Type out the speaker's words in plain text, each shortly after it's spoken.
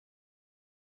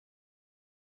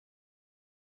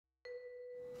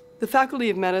The Faculty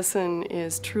of Medicine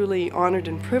is truly honored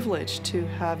and privileged to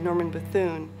have Norman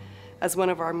Bethune as one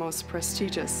of our most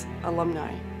prestigious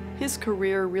alumni. His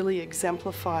career really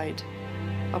exemplified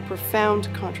a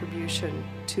profound contribution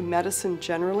to medicine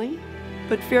generally,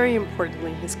 but very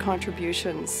importantly, his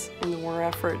contributions in the war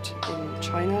effort in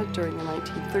China during the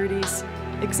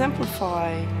 1930s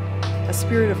exemplify a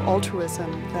spirit of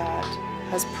altruism that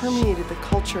has permeated the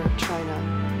culture of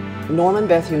China. Norman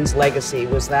Bethune's legacy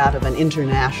was that of an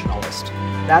internationalist.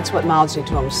 That's what Mao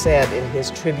Zedong said in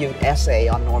his tribute essay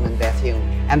on Norman Bethune.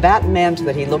 And that meant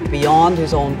that he looked beyond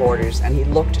his own borders and he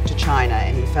looked to China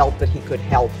and he felt that he could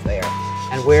help there.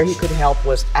 And where he could help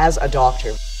was as a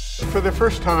doctor. For the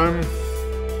first time,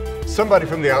 somebody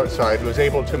from the outside was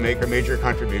able to make a major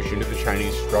contribution to the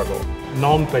Chinese struggle.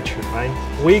 Norman Bethune,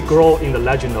 right? We grow in the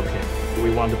legend of him.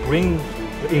 We want to bring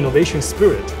the innovation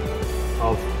spirit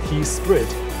of his spirit,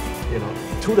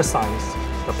 to the science,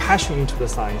 the passion into the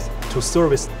science to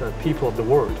service the people of the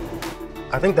world.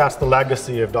 I think that's the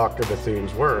legacy of Dr.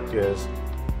 Bethune's work, is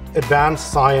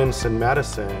advanced science and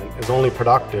medicine is only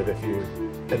productive if you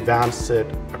advance it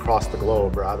across the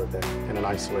globe rather than in an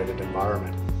isolated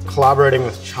environment. Collaborating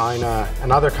with China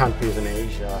and other countries in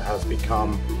Asia has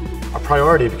become a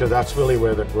priority because that's really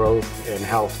where the growth in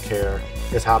healthcare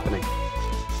is happening.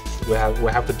 We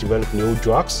have to develop new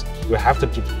drugs. We have to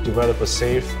develop a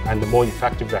safe and more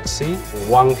effective vaccine.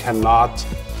 One cannot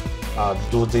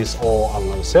do this all on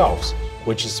ourselves,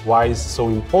 which is why it's so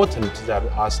important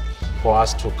for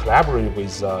us to collaborate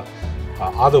with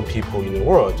other people in the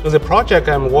world. So the project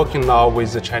I'm working now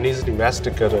with the Chinese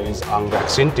investigator is on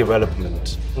vaccine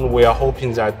development. We are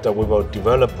hoping that we will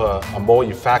develop a more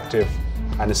effective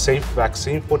and safe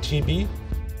vaccine for TB.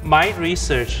 My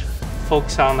research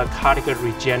focuses on the cardiac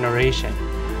regeneration.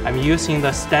 I'm using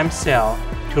the stem cell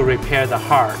to repair the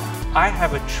heart. I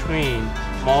have trained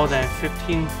more than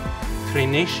 15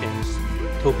 clinicians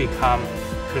to become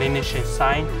clinician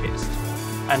scientists.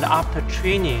 And after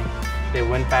training, they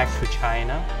went back to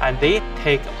China and they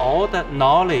take all the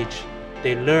knowledge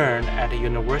they learned at the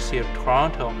University of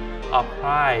Toronto,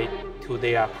 applied to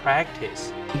their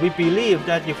practice. We believe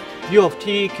that if U of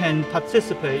T can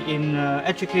participate in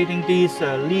educating these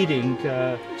leading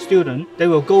students, they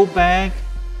will go back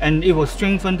and it will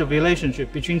strengthen the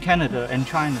relationship between Canada and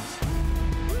China.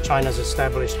 China's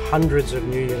established hundreds of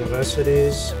new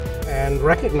universities and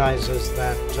recognizes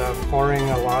that pouring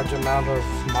a large amount of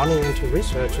money into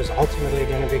research is ultimately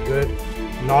going to be good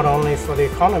not only for the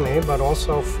economy but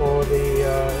also for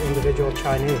the individual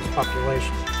Chinese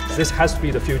population. This has to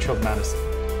be the future of medicine.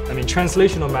 I mean,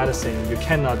 translational medicine, you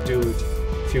cannot do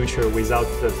future without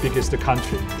the biggest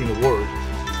country in the world.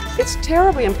 It's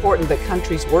terribly important that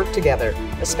countries work together,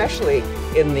 especially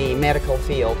in the medical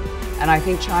field. And I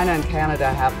think China and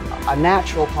Canada have a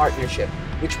natural partnership,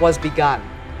 which was begun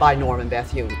by Norman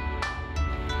Bethune.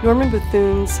 Norman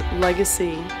Bethune's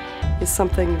legacy is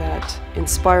something that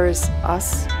inspires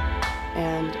us,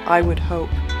 and I would hope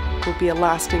will be a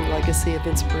lasting legacy of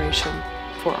inspiration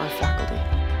for our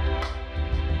faculty.